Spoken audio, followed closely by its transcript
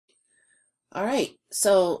All right,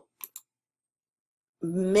 so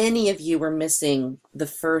many of you were missing the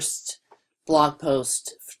first blog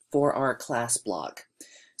post for our class blog.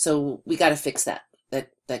 So we got to fix that.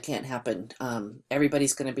 That can't happen.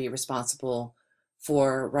 Everybody's going to be responsible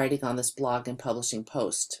for writing on this blog and publishing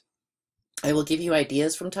post. I will give you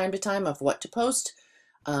ideas from time to time of what to post,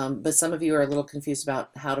 but some of you are a little confused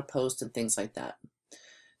about how to post and things like that.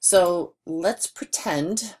 So let's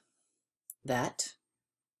pretend that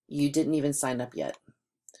you didn't even sign up yet.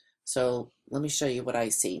 So let me show you what I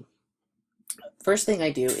see. First thing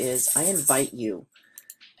I do is I invite you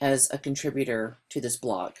as a contributor to this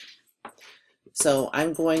blog. So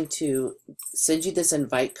I'm going to send you this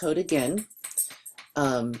invite code again.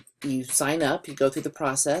 You sign up, you go through the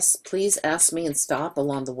process. Please ask me and stop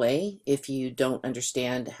along the way if you don't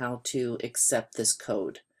understand how to accept this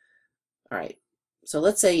code. All right, so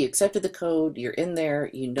let's say you accepted the code, you're in there,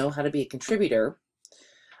 you know how to be a contributor.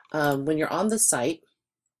 When you're on the site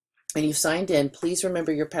and you've signed in, please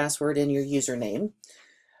remember your password and your username.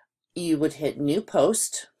 You would hit new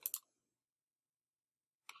post,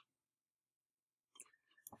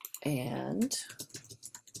 and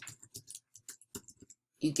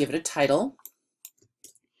you give it a title.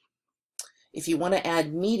 If you want to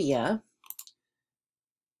add media,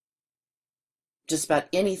 just about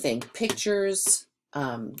anything, pictures,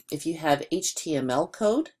 if you have HTML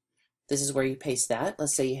code, this is where you paste that.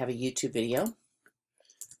 Let's say you have a YouTube video.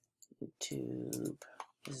 YouTube,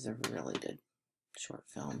 this is a really good short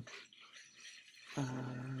film. Grab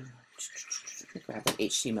that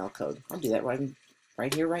HTML code. I'll do that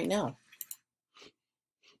right here, right now.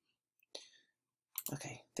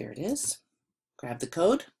 Okay, there it is. Grab the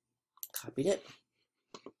code, copied it.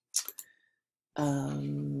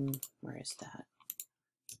 Where is that?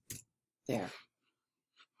 There.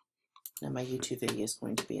 Now my YouTube video is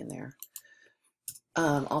going to be in there.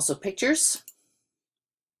 Also pictures.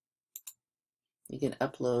 You can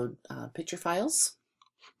upload picture files.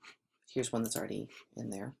 Here's one that's already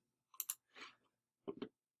in there.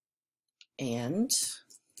 And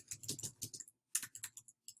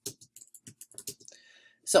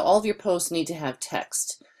so all of your posts need to have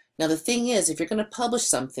text. Now the thing is, if you're going to publish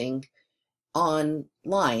something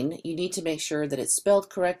online, you need to make sure that it's spelled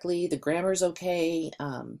correctly, the grammar's okay.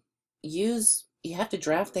 You have to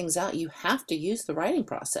draft things out. You have to use the writing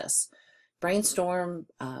process. Brainstorm,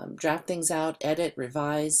 draft things out, edit,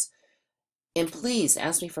 revise, and please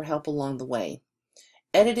ask me for help along the way.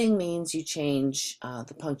 Editing means you change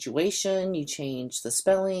the punctuation, you change the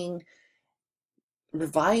spelling.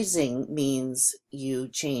 Revising means you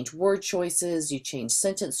change word choices, you change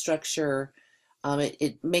sentence structure.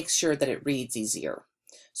 It makes sure that it reads easier.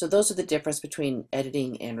 So those are the difference between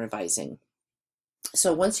editing and revising.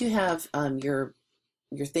 So once you have your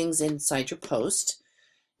things inside your post,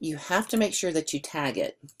 you have to make sure that you tag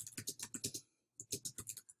it.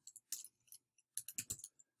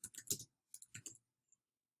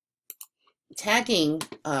 Tagging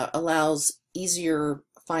allows easier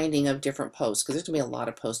finding of different posts because there's going to be a lot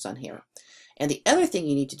of posts on here. And the other thing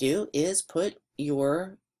you need to do is put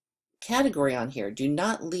your category on here. Do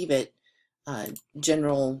not leave it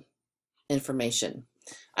general information.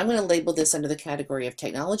 I'm going to label this under the category of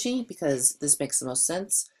technology because this makes the most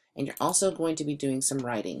sense. And you're also going to be doing some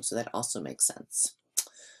writing, so that also makes sense.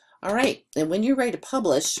 All right, and when you're ready to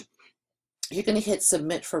publish, you're going to hit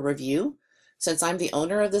submit for review. Since I'm the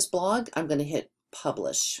owner of this blog, I'm going to hit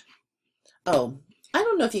publish. Oh, I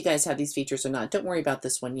don't know if you guys have these features or not. Don't worry about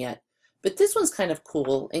this one yet. But this one's kind of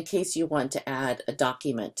cool in case you want to add a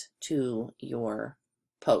document to your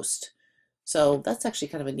post. So that's actually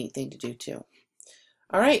kind of a neat thing to do too.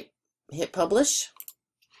 All right, hit publish,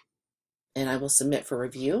 and I will submit for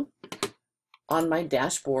review. On my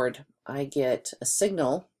dashboard, I get a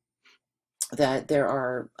signal that there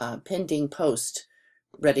are pending posts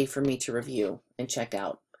ready for me to review and check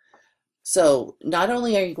out. So not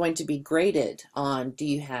only are you going to be graded on, do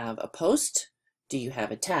you have a post? Do you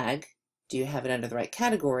have a tag? Do you have it under the right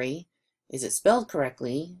category? Is it spelled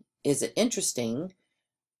correctly? Is it interesting?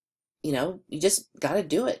 You know, you just got to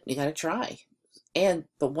do it. You got to try.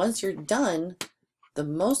 But once you're done, the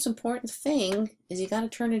most important thing is you got to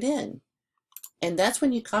turn it in. And that's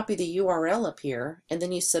when you copy the URL up here, and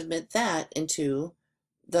then you submit that into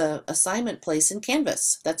the assignment place in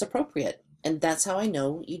Canvas. That's appropriate. And that's how I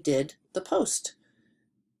know you did the post.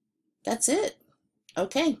 That's it.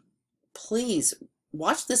 Okay. Please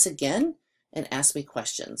watch this again and ask me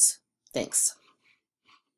questions. Thanks.